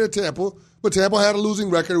play great at Tampa, but Tampa had a losing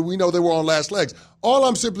record. We know they were on last legs. All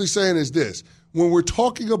I'm simply saying is this. When we're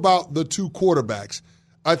talking about the two quarterbacks,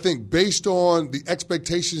 I think based on the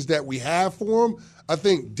expectations that we have for him, I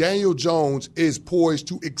think Daniel Jones is poised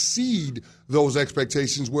to exceed those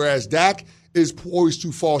expectations, whereas Dak is poised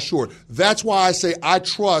to fall short. That's why I say I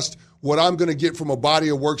trust what I'm going to get from a body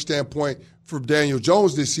of work standpoint from Daniel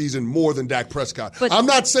Jones this season more than Dak Prescott. But I'm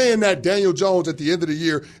not saying that Daniel Jones at the end of the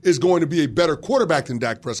year is going to be a better quarterback than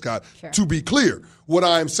Dak Prescott, to be clear. What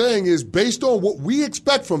I am saying is based on what we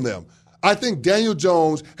expect from them, I think Daniel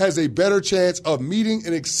Jones has a better chance of meeting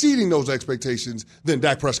and exceeding those expectations than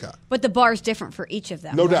Dak Prescott. But the bar is different for each of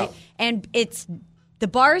them. No doubt. And the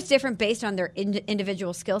bar is different based on their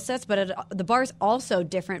individual skill sets, but the bar is also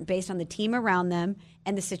different based on the team around them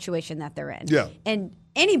and the situation that they're in. Yeah. And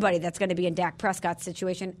anybody that's going to be in Dak Prescott's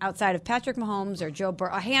situation outside of Patrick Mahomes or Joe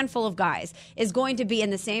Burrow, a handful of guys, is going to be in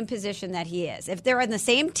the same position that he is. If they're in the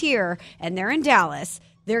same tier and they're in Dallas,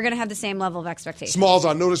 they're going to have the same level of expectation. Smalls,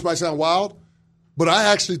 I know this might sound wild, but I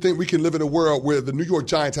actually think we can live in a world where the New York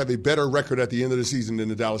Giants have a better record at the end of the season than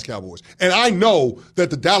the Dallas Cowboys. And I know that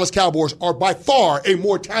the Dallas Cowboys are by far a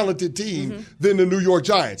more talented team than the New York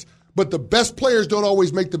Giants. But the best players don't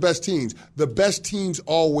always make the best teams. The best teams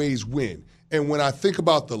always win. And when I think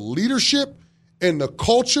about the leadership and the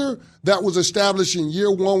culture that was established in year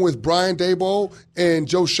one with Brian Daboll and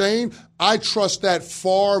Joe Shane, I trust that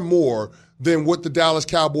far more than what the Dallas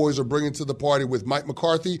Cowboys are bringing to the party with Mike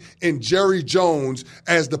McCarthy and Jerry Jones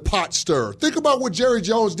as the pot stirrer. Think about what Jerry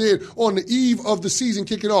Jones did on the eve of the season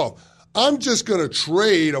kicking off. I'm just going to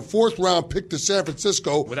trade a fourth-round pick to San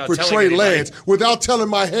Francisco for Trey Lance without telling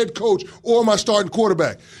my head coach or my starting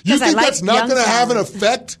quarterback. You think that's not going to have an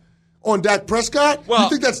effect on Dak Prescott? You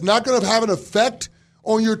think that's not going to have an effect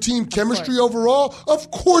on your team chemistry overall?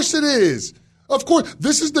 Of course it is. Of course.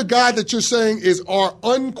 This is the guy that you're saying is our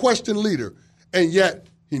unquestioned leader, and yet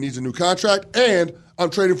he needs a new contract, and I'm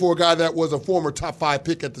trading for a guy that was a former top 5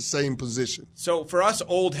 pick at the same position. So for us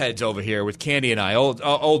old heads over here with Candy and I,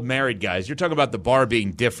 old married guys, you're talking about the bar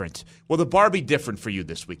being different. Will the bar be different for you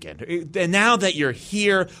this weekend? And now that you're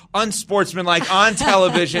here, unsportsmanlike, on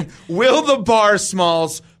television, will the bar,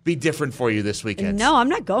 Smalls, be different for you this weekend? No, I'm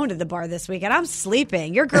not going to the bar this weekend. I'm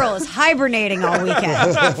sleeping. Your girl is hibernating all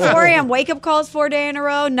weekend. 4 a.m. wake-up calls 4 days in a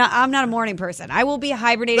row. No, I'm not a morning person. I will be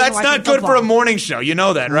hibernating. That's not good for a morning show. You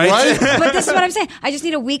know that, right? But this is what I'm saying. I just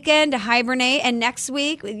need a weekend to hibernate. And next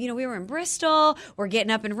week, we were in Bristol. We're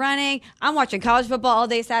getting up and running. I'm watching college football all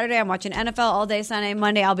day Saturday. I'm watching NFL all day Sunday.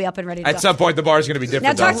 Monday, I'll be up and ready to go. At some point, the bar is going to be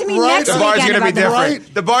different. Now talk to me next weekend. The bar is going to be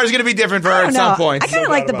different. The bar is going to be different for her at some point. I kind of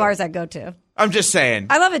like the bars I go to. I'm just saying.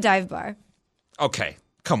 I love a dive bar. Okay,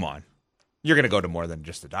 come on. You're going to go to more than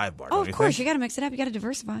just a dive bar. Oh, of course. You got to mix it up. You got to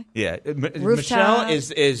diversify. Yeah. Michelle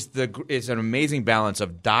is an amazing balance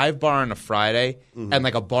of dive bar on a Friday and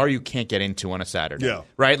like a bar you can't get into on a Saturday. Yeah.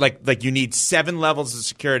 Right? Like you need 7 levels of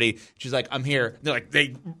security. She's like, I'm here. They're like,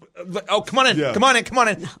 come on in. Yeah. Come on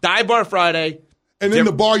in. Dive bar Friday. And then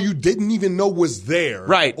the bar you didn't even know was there.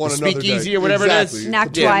 Right. On the another speakeasy day. or whatever it is.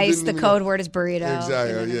 Knock twice. The code word is burrito. Exactly.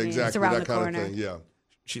 You know what I mean? Exactly. It's around that the kind corner. of thing. Yeah.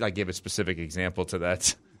 She gave a specific example to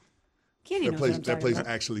that. That place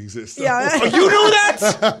actually exists. Yeah. Oh, you knew that?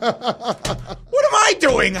 What am I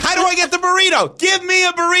doing? How do I get the burrito? Give me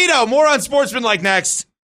a burrito. More on Sportsmanlike next.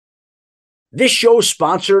 This show is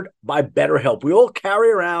sponsored by BetterHelp. We all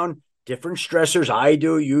carry around different stressors. I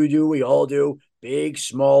do, you do, we all do, big,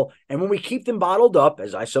 small. And when we keep them bottled up,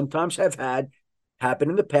 as I sometimes have had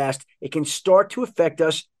happen in the past, it can start to affect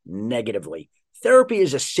us negatively. Therapy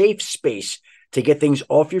is a safe space to get things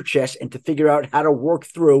off your chest and to figure out how to work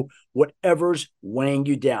through whatever's weighing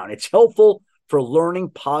you down. It's helpful for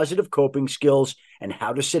learning positive coping skills and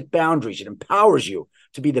how to set boundaries. It empowers you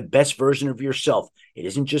to be the best version of yourself. It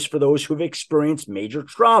isn't just for those who have experienced major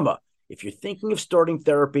trauma. If you're thinking of starting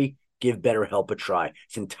therapy, give BetterHelp a try.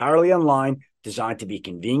 It's entirely online, designed to be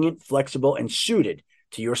convenient, flexible, and suited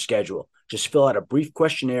to your schedule. Just fill out a brief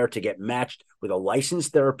questionnaire to get matched with a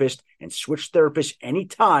licensed therapist and switch therapists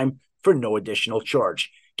anytime for no additional charge.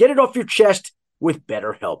 Get it off your chest with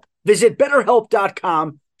BetterHelp. Visit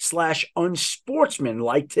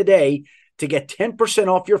BetterHelp.com/unsportsmanlike today to get 10%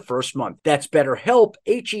 off your first month. That's BetterHelp,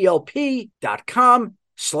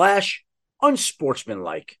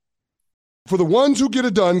 HELP.com/unsportsmanlike. For the ones who get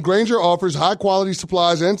it done, Grainger offers high-quality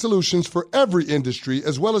supplies and solutions for every industry,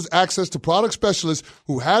 as well as access to product specialists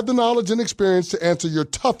who have the knowledge and experience to answer your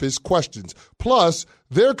toughest questions. Plus,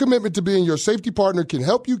 their commitment to being your safety partner can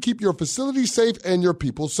help you keep your facility safe and your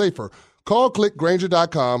people safer. Call, click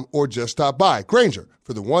Grainger.com, or just stop by. Grainger,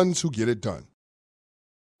 for the ones who get it done.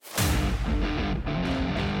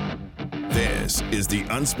 This is the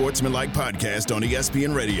Unsportsmanlike Podcast on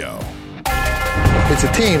ESPN Radio. It's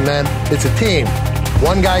a team, man. It's a team.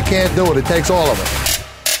 One guy can't do it. It takes all of us.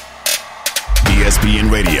 ESPN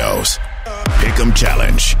Radio's Pick'em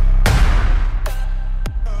Challenge.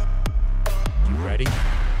 You ready?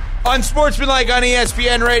 Unsportsmanlike on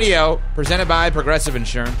ESPN Radio, presented by Progressive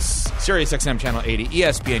Insurance, Sirius XM Channel 80,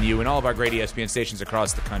 ESPNU, and all of our great ESPN stations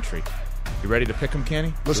across the country. You ready to pick them,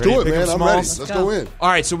 Kenny? Let's do it, man. I'm ready. Let's go in. All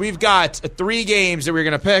right, so we've got 3 games that we're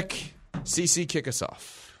going to pick. CC, kick us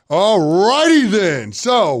off. All righty then.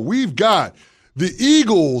 So we've got the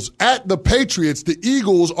Eagles at the Patriots. The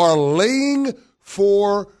Eagles are laying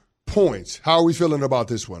 4 points. How are we feeling about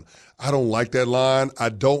this one? I don't like that line. I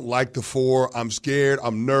don't like the 4. I'm scared.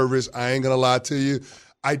 I'm nervous. I ain't going to lie to you.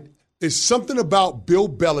 It's something about Bill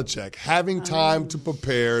Belichick having time to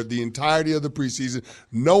prepare the entirety of the preseason,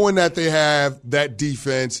 knowing that they have that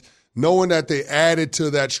defense, knowing that they added to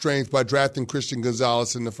that strength by drafting Christian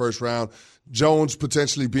Gonzalez in the first round. Jones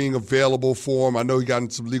potentially being available for him. I know he got in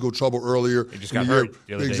some legal trouble earlier. He just got hurt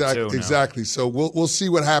the other day too. Exactly. So we'll see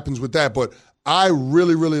what happens with that. But I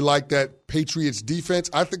really, really like that Patriots defense.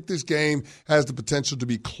 I think this game has the potential to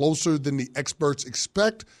be closer than the experts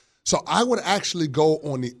expect. So I would actually go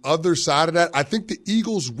on the other side of that. I think the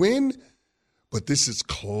Eagles win, but this is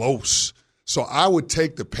close. So I would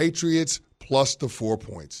take the Patriots plus the 4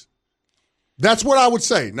 points. That's what I would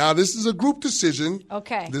say. Now, this is a group decision.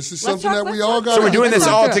 Okay. This is something that we all got. So we're doing this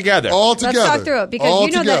all together. All together. Let's talk through it because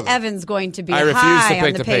you know that Evan's going to be high on the Patriots. I refuse to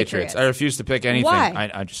pick the Patriots. I refuse to pick anything.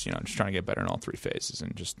 Why? I'm just trying to get better in all 3 phases,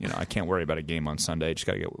 and just I can't worry about a game on Sunday. I just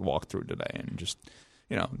got to walk through today and just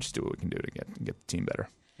do what we can do to get the team better.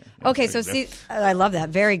 Okay, so I love that.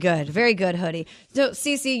 Very good. Very good, Hoodie. So,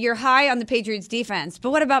 CeCe, you're high on the Patriots defense,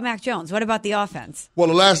 but what about Mac Jones? What about the offense? Well,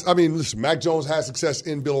 listen, Mac Jones had success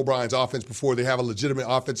in Bill O'Brien's offense before. They have a legitimate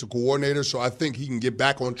offensive coordinator, so I think he can get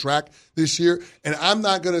back on track this year. And I'm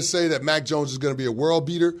not going to say that Mac Jones is going to be a world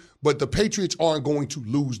beater, but the Patriots aren't going to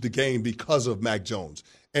lose the game because of Mac Jones.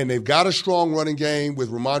 And they've got a strong running game with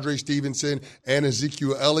Ramondre Stevenson and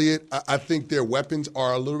Ezekiel Elliott. I think their weapons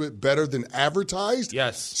are a little bit better than advertised.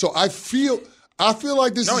 Yes. So I feel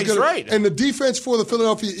like this is going to – right. And the defense for the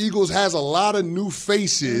Philadelphia Eagles has a lot of new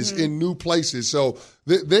faces in new places. So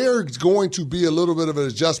they're going to be a little bit of an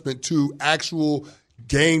adjustment to actual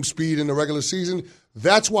game speed in the regular season.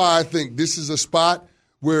 That's why I think this is a spot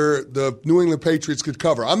where the New England Patriots could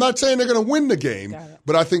cover. I'm not saying they're going to win the game,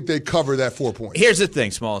 but I think they cover that 4 points. Here's the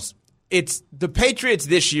thing, Smalls. It's the Patriots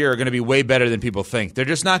this year are going to be way better than people think. They're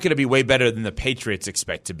just not going to be way better than the Patriots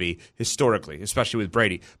expect to be historically, especially with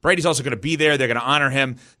Brady. Brady's also going to be there. They're going to honor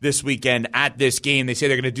him this weekend at this game. They say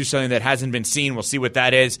they're going to do something that hasn't been seen. We'll see what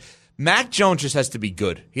that is. Mac Jones just has to be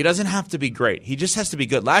good. He doesn't have to be great. He just has to be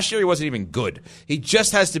good. Last year, he wasn't even good. He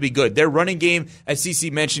just has to be good. Their running game, as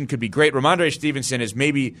CeCe mentioned, could be great. Ramondre Stevenson is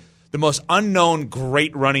maybe the most unknown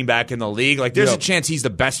great running back in the league. Like, there's a chance he's the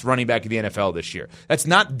best running back in the NFL this year. That's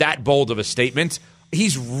not that bold of a statement.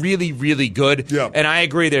 He's really, really good. Yeah. And I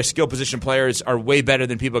agree their skill position players are way better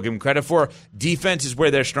than people give them credit for. Defense is where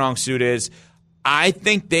their strong suit is. I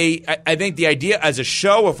think the idea as a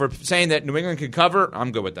show, if we're saying that New England can cover,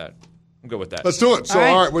 I'm good with that. Let's do it. So,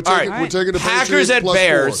 all right, we're taking the Packers at plus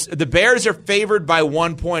Bears. 4. The Bears are favored by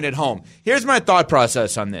 1 point at home. Here's my thought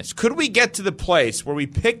process on this. Could we get to the place where we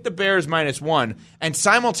pick the Bears -1 and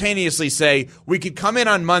simultaneously say we could come in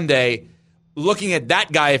on Monday looking at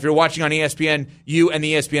that guy, if you're watching on ESPN, you and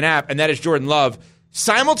the ESPN app, and that is Jordan Love,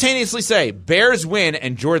 simultaneously say Bears win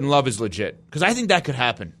and Jordan Love is legit? Because I think that could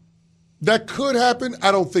happen. That could happen.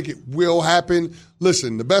 I don't think it will happen.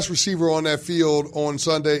 Listen, the best receiver on that field on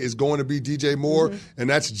Sunday is going to be DJ Moore, and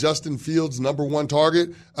that's Justin Fields' number 1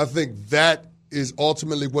 target. I think that is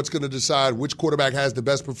ultimately what's going to decide which quarterback has the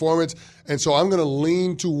best performance. And so I'm going to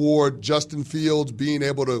lean toward Justin Fields being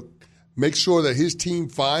able to make sure that his team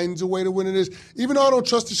finds a way to win in this. Even though I don't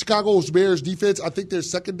trust the Chicago Bears defense, I think their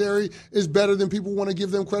secondary is better than people want to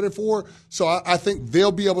give them credit for. So I think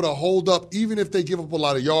they'll be able to hold up, even if they give up a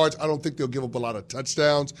lot of yards. I don't think they'll give up a lot of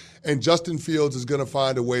touchdowns. And Justin Fields is going to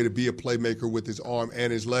find a way to be a playmaker with his arm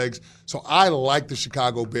and his legs. So I like the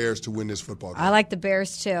Chicago Bears to win this football game. I like the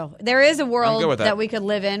Bears, too. There is a world that we could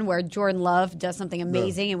live in where Jordan Love does something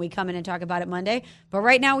amazing and we come in and talk about it Monday. But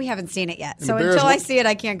right now we haven't seen it yet. So until I see it,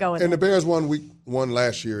 I can't go with it. And the Bears won week 1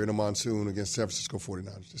 last year in a monsoon against San Francisco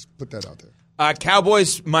 49ers. Just put that out there.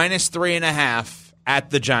 Cowboys -3.5 at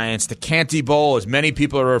the Giants. The Canty Bowl, as many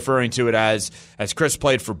people are referring to it as Chris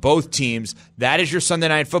played for both teams. That is your Sunday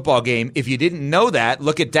Night Football game. If you didn't know that,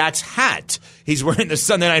 look at Dak's hat. He's wearing the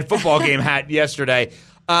Sunday Night Football game hat yesterday.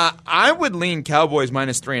 I would lean Cowboys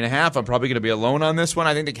 -3.5. I'm probably going to be alone on this one.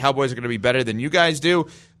 I think the Cowboys are going to be better than you guys do,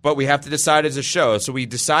 but we have to decide as a show. So we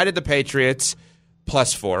decided the Patriots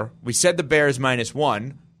 +4. We said the Bears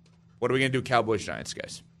 -1. What are we going to do, Cowboys Giants,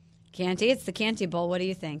 guys? Canty, it's the Canty Bowl. What do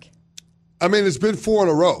you think? I mean, it's been 4 in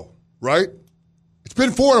a row, right? It's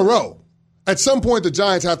been 4 in a row. At some point, the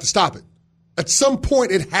Giants have to stop it. At some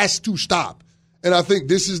point, it has to stop. And I think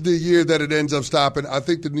this is the year that it ends up stopping. I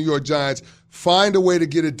think the New York Giants find a way to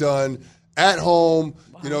get it done at home.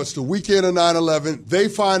 Wow. You know, it's the weekend of 9/11. They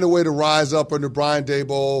find a way to rise up under Brian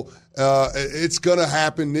Daboll. It's going to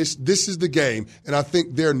happen. This is the game. And I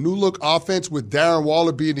think their new-look offense with Darren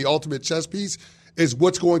Waller being the ultimate chess piece is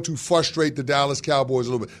what's going to frustrate the Dallas Cowboys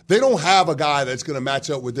a little bit. They don't have a guy that's going to match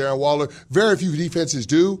up with Darren Waller. Very few defenses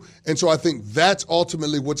do. And so I think that's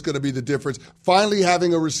ultimately what's going to be the difference. Finally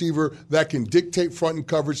having a receiver that can dictate front and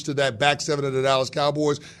coverage to that back seven of the Dallas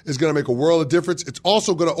Cowboys is going to make a world of difference. It's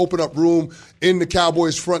also going to open up room in the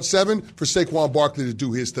Cowboys front seven for Saquon Barkley to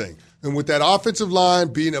do his thing. And with that offensive line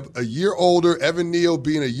being a year older, Evan Neal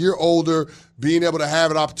being a year older, being able to have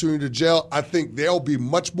an opportunity to gel, I think they'll be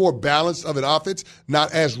much more balanced of an offense,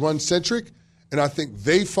 not as run-centric. And I think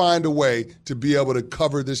they find a way to be able to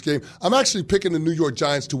cover this game. I'm actually picking the New York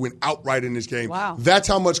Giants to win outright in this game. Wow. That's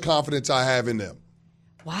how much confidence I have in them.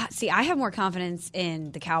 Wow. See, I have more confidence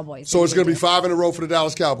in the Cowboys. So it's going to be 5 in a row for the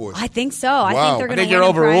Dallas Cowboys? I think so. I think they're going to win. You're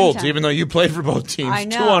overruled, even though you played for both teams. I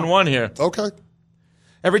know. 2-on-1 here. Okay.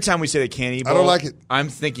 Every time we say the Candy Bowl, I don't like it. I'm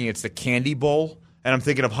thinking it's the Candy Bowl, and I'm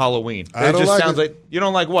thinking of Halloween. I don't like sounds it. like you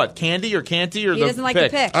don't like what? Candy or Canty or He the doesn't like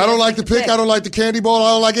pick? the pick. I don't like the pick. I don't like the Candy Bowl.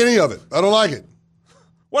 I don't like any of it. I don't like it.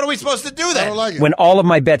 What are we supposed to do I then? don't like it. When all of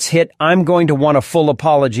my bets hit, I'm going to want a full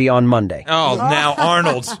apology on Monday. Oh, now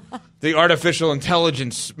Arnold's the artificial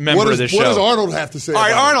intelligence member of the show. What does Arnold have to say? All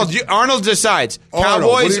right, about Arnold decides.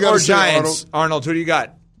 Arnold, what do Cowboys you gotta or say, Giants? Arnold, who do you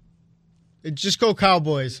got? Just go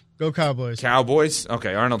Cowboys. Go Cowboys. Cowboys?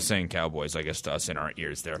 Okay, Arnold's saying Cowboys, I guess, to us in our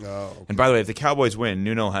ears there. Oh, okay. And by the way, if the Cowboys win,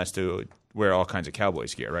 Nuno has to wear all kinds of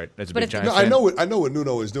Cowboys gear, right? That's a big Giants fan. I know what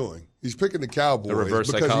Nuno is doing. He's picking the Cowboys The reverse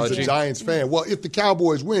because psychology? he's a Giants fan. Well, if the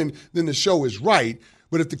Cowboys win, then the show is right.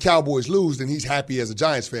 But if the Cowboys lose, then he's happy as a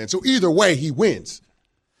Giants fan. So either way, he wins.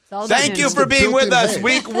 Thank you for being with us.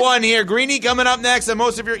 Week 1 here. Greeny coming up next on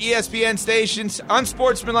most of your ESPN stations.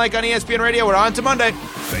 Unsportsmanlike on ESPN Radio. We're on to Monday.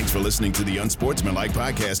 Thanks for listening to the Unsportsmanlike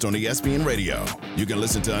podcast on ESPN Radio. You can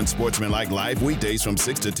listen to Unsportsmanlike live weekdays from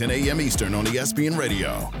 6 to 10 a.m. Eastern on ESPN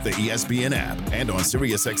Radio, the ESPN app, and on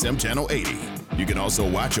SiriusXM Channel 80. You can also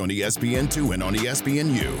watch on ESPN2 and on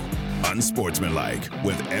ESPNU. Unsportsmanlike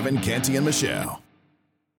with Evan, Canty, and Michelle.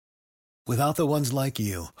 Without the ones like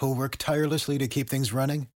you, who work tirelessly to keep things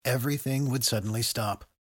running, everything would suddenly stop.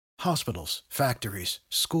 Hospitals, factories,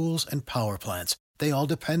 schools, and power plants, they all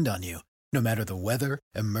depend on you. No matter the weather,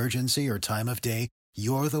 emergency, or time of day,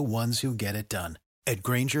 you're the ones who get it done. At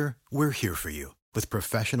Grainger, we're here for you with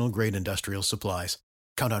professional-grade industrial supplies.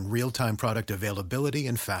 Count on real-time product availability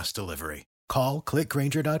and fast delivery. Call, click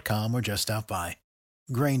Grainger.com, or just stop by.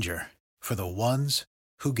 Grainger, for the ones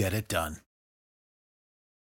who get it done.